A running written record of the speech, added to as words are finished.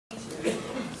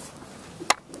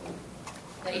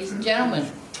Ladies and gentlemen,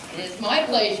 it is my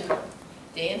pleasure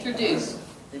to introduce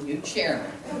the new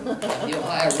chairman of the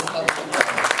Ohio Republican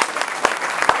Party.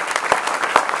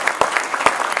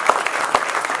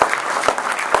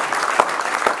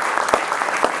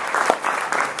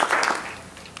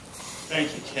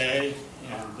 Thank you, Kay,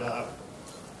 and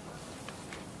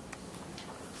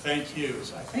thank you.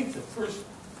 So I think the first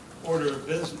order of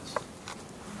business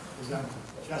is that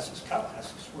Justice Cupp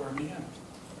has to swear me in.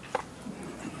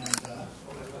 And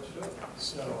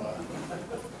so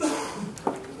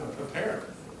I'm prepared.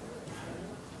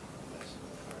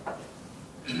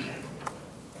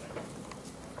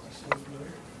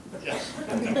 Yes.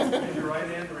 Raise your right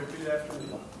hand and repeat after me.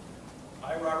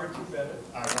 I, Robert T. Bennett,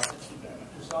 I, Robert T.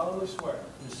 Bennett, do solemnly swear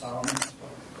do solemnly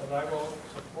swear that I will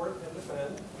support and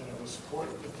defend that I will support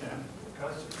and defend the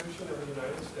Constitution of the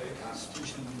United States, the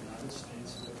Constitution of the United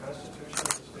States, and the Constitution of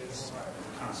the State of Ohio,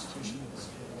 the Constitution of the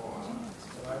State of Ohio,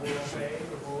 that I will obey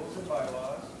the rules and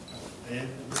bylaws and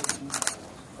the rules and bylaws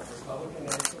of the Republican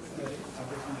National Committee,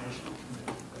 Republican National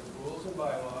Committee, and the rules and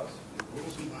bylaws the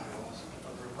rules and bylaws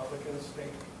of the Republican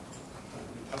State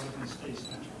Republican State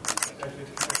Central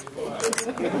Executive Committee of Ohio.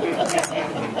 That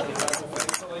I will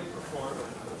faithfully perform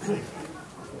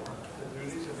the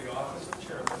duties of the office of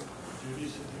chairman,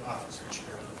 duties of the office of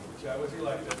chairman, which I was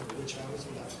elected to which I was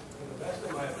elected to the best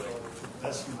of my ability. to the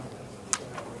best of my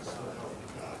ability. So help me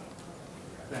God.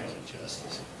 Thank you,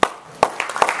 Justice.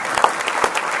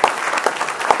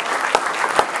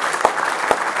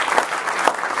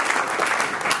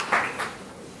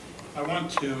 I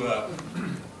want to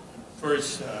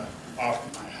first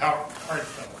offer my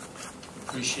heartfelt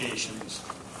appreciations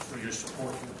for your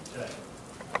support here today.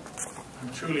 I'm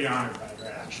truly honored by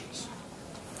your actions.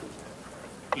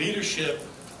 Leadership,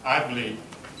 I believe,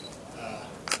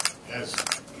 as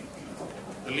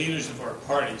the leaders of our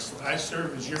parties, that I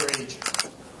serve as your agent,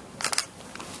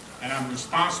 and I'm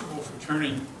responsible for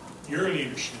turning your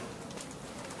leadership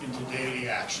into daily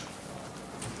action.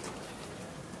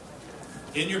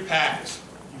 In your packets,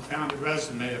 you found a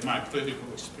resume of my political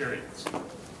experience,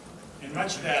 and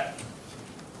much of that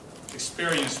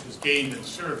experience was gained in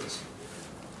service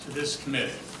to this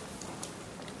committee.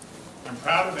 I'm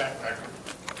proud of that record,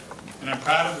 and I'm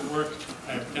proud of the work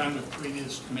I have done with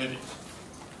previous committees.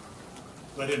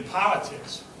 But in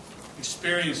politics,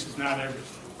 experience is not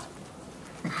everything.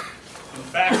 In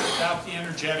fact, without the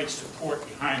energetic support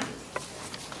behind it,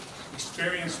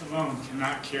 experience alone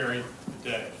cannot carry the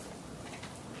day.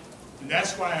 And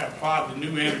that's why I applaud the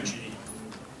new energy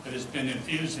that has been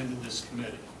infused into this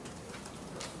committee.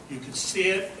 You could see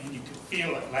it and you could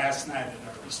feel it last night at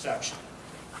our reception.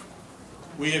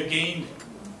 We have gained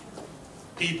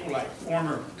people like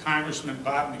former Congressman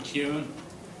Bob McCune.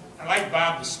 I'd like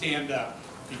Bob to stand up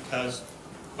because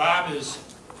Bob is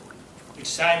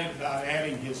excited about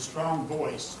adding his strong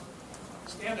voice.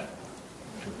 Stand up.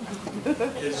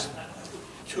 Is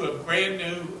to a brand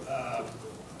new,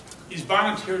 he's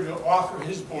volunteered to offer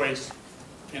his voice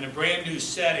in a brand new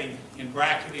setting in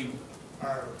bracketing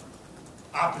our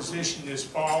opposition this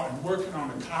fall and working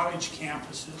on the college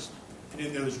campuses and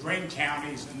in those ring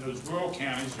counties and those rural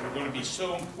counties that are going to be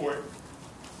so important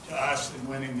to us in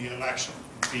winning the election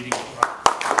and beating corruption.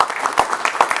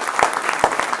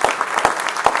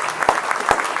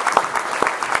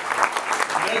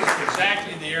 Those are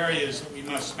exactly the areas that we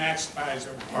must maximize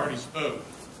our party's vote.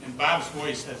 And Bob's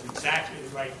voice has exactly the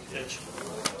right pitch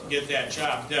to get that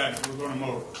job done. And we're going to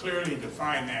more clearly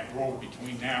define that role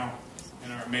between now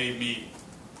and our May meeting.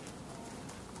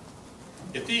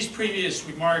 If these previous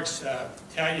remarks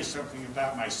tell you something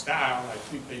about my style, I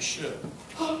think they should.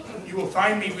 You will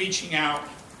find me reaching out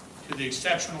to the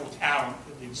exceptional talent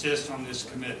that exists on this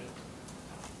committee.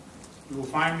 You will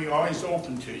find me always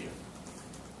open to you.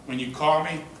 When you call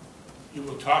me, you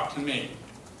will talk to me.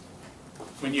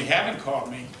 When you haven't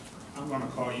called me, I'm going to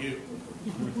call you.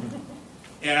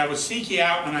 And I will seek you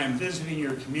out when I'm visiting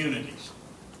your communities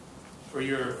for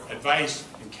your advice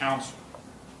and counsel.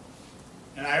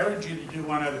 And I urge you to do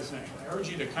one other thing. I urge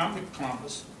you to come to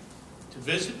Columbus to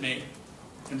visit me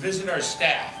and visit our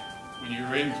staff when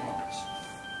you're in Columbus.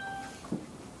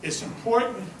 It's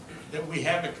important that we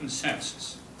have a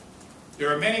consensus. There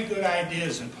are many good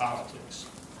ideas in politics,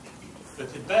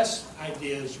 but the best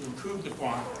ideas are improved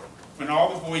upon when all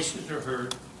the voices are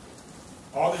heard,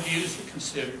 all the views are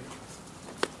considered,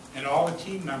 and all the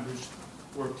team members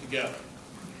work together.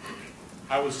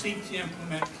 I will seek to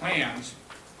implement plans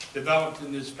developed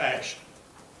in this fashion.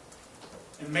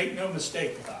 And make no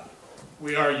mistake about it,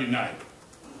 we are united.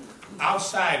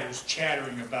 Outsiders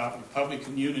chattering about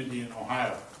Republican unity in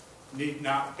Ohio need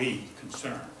not be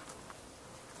concerned.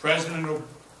 President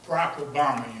Barack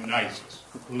Obama unites us,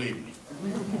 believe me.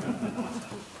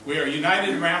 We are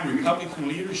united around Republican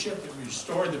leadership that will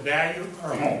restore the value of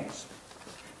our homes.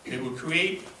 It will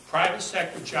create private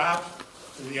sector jobs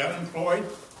for the unemployed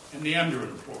and the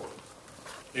underemployed.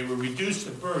 They will reduce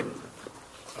the burden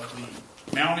of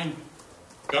the mounting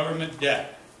government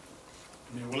debt.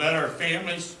 And they will let our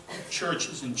families,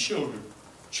 churches, and children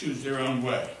choose their own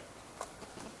way.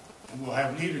 And we'll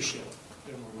have leadership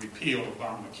that will repeal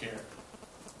Obamacare.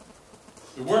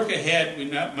 The work ahead, we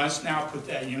must now put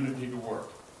that unity to work.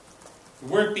 The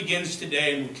work begins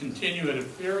today and will continue at a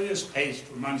furious pace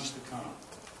for months to come.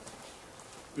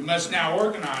 We must now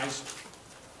organize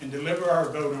and deliver our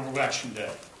vote on Election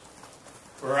Day.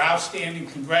 For our outstanding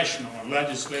congressional and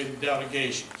legislative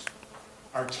delegations,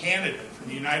 our candidate for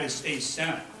the United States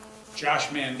Senate, Josh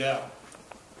Mandel,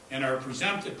 and our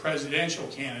presumptive presidential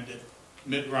candidate,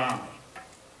 Mitt Romney.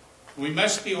 We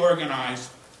must be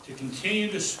organized to continue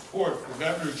to support for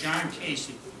Governor John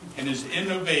Kasich and his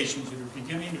innovations that are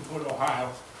beginning to put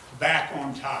Ohio back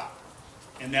on top.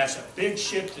 And that's a big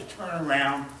ship to turn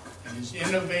around, and his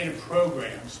innovative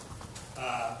programs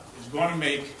is going to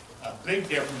make a big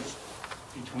difference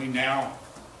between now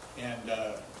and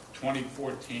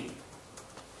 2014.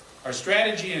 Our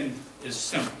strategy is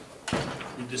simple.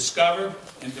 We discover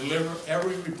and deliver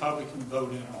every Republican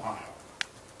vote in Ohio.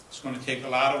 It's going to take a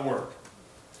lot of work.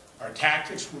 Our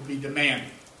tactics will be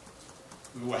demanding.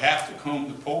 We will have to comb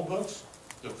the poll books,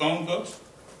 the phone books,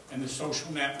 and the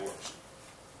social networks.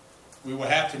 We will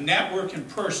have to network in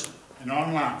person and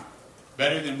online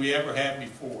better than we ever have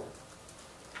before.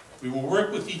 We will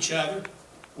work with each other,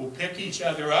 we'll pick each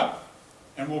other up,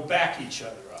 and we'll back each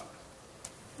other up.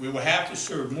 We will have to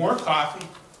serve more coffee,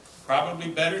 probably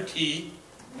better tea,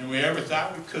 than we ever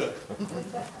thought we could.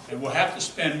 And we'll have to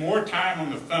spend more time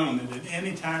on the phone than at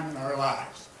any time in our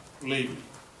lives, believe me.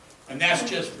 And that's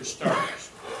just for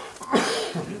starters.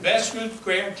 The best root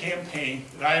grant campaign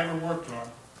that I ever worked on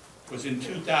was in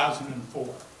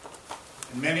 2004.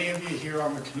 And many of you here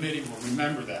on the committee will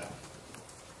remember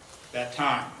that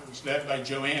time. It was led by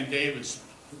Joanne Davidson,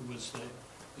 who was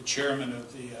the chairman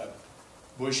of the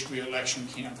Bush re-election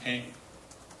campaign.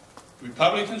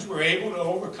 Republicans were able to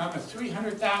overcome a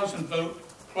 300,000 vote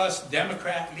plus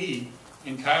Democrat lead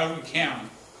in Cuyahoga County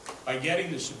by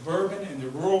getting the suburban and the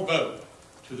rural vote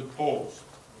to the polls.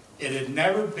 It had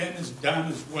never been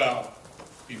done as well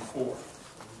before.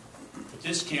 But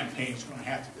this campaign is going to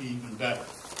have to be even better.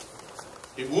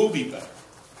 It will be better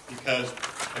because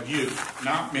of you,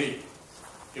 not me.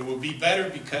 It will be better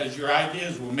because your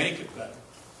ideas will make it better,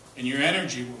 and your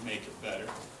energy will make it better,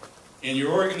 and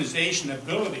your organization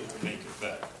ability will make it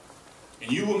better.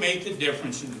 And you will make the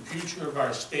difference in the future of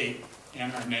our state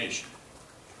and our nation.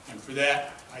 And for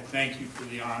that, I thank you for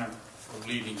the honor of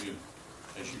leading you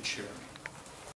as your chairman.